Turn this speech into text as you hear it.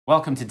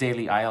Welcome to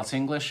Daily IELTS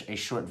English, a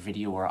short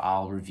video where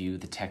I'll review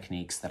the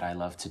techniques that I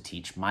love to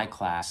teach my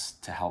class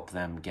to help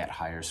them get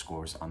higher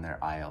scores on their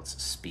IELTS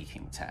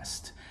speaking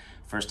test.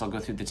 First, I'll go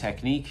through the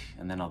technique,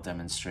 and then I'll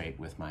demonstrate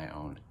with my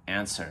own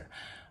answer.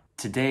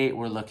 Today,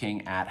 we're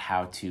looking at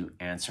how to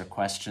answer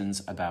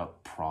questions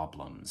about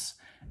problems.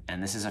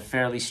 And this is a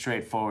fairly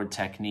straightforward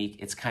technique.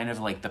 It's kind of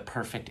like the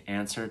perfect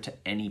answer to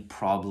any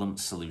problem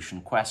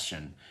solution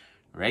question.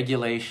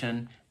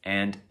 Regulation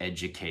and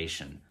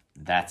education.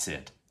 That's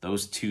it.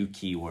 Those two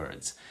key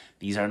words.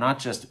 These are not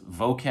just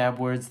vocab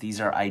words, these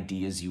are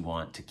ideas you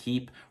want to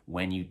keep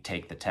when you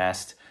take the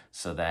test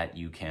so that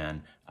you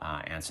can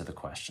answer the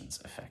questions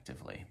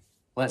effectively.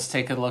 Let's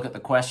take a look at the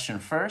question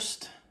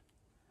first.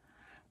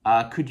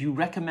 Could you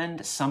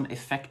recommend some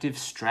effective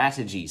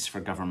strategies for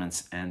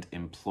governments and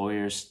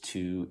employers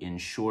to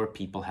ensure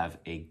people have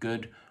a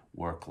good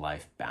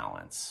work-life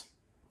balance?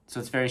 So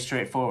it's very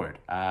straightforward.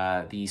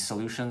 The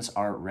solutions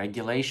are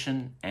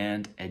regulation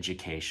and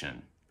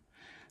education.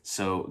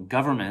 So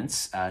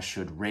governments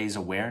should raise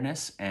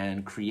awareness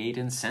and create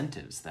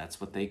incentives.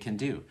 That's what they can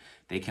do.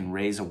 They can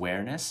raise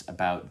awareness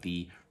about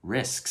the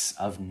risks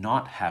of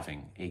not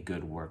having a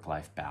good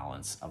work-life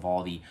balance, of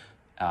all the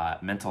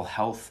mental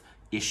health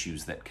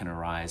issues that can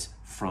arise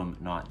from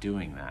not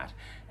doing that.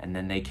 And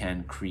then they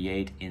can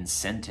create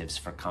incentives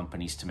for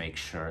companies to make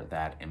sure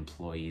that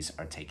employees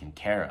are taken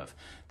care of,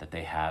 that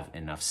they have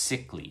enough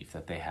sick leave,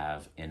 that they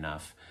have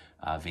enough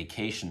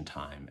vacation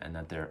time, and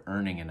that they're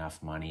earning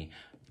enough money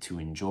to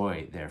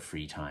enjoy their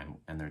free time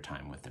and their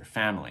time with their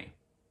family.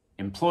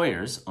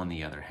 Employers, on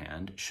the other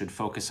hand, should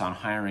focus on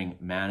hiring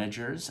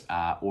managers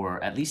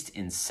or at least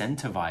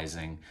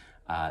incentivizing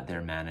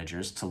their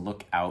managers to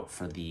look out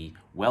for the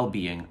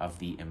well-being of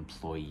the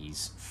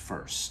employees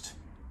first.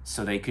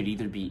 So they could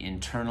either be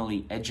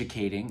internally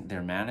educating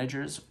their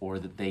managers, or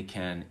that they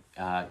can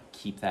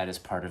keep that as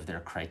part of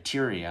their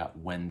criteria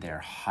when they're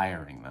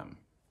hiring them.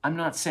 I'm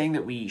not saying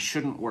that we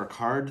shouldn't work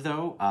hard,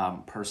 though.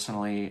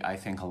 Personally, I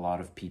think a lot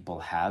of people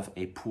have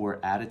a poor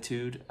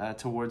attitude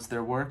towards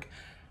their work.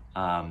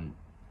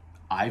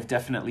 I've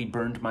definitely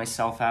burned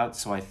myself out,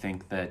 so I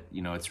think that,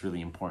 it's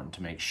really important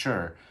to make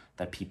sure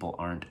that people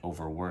aren't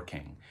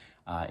overworking.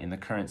 In the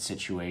current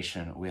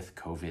situation with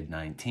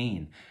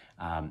COVID-19,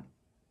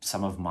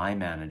 some of my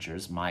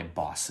managers, my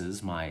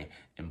bosses, my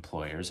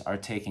employers are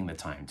taking the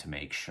time to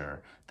make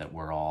sure that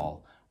we're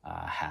all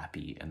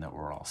happy and that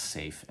we're all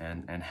safe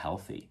and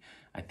healthy.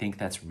 I think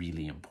that's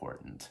really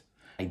important.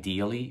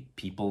 Ideally,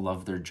 people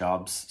love their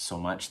jobs so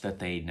much that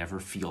they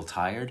never feel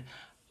tired.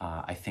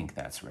 I think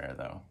that's rare,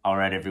 though. All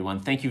right, everyone.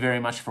 Thank you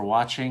very much for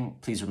watching.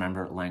 Please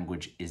remember,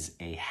 language is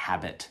a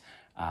habit.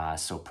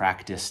 So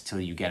practice till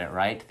you get it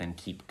right, then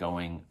keep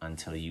going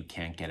until you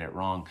can't get it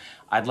wrong.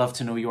 I'd love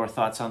to know your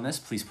thoughts on this.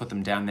 Please put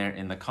them down there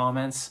in the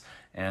comments,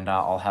 and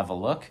I'll have a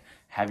look.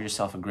 Have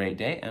yourself a great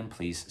day, and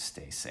please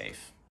stay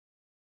safe.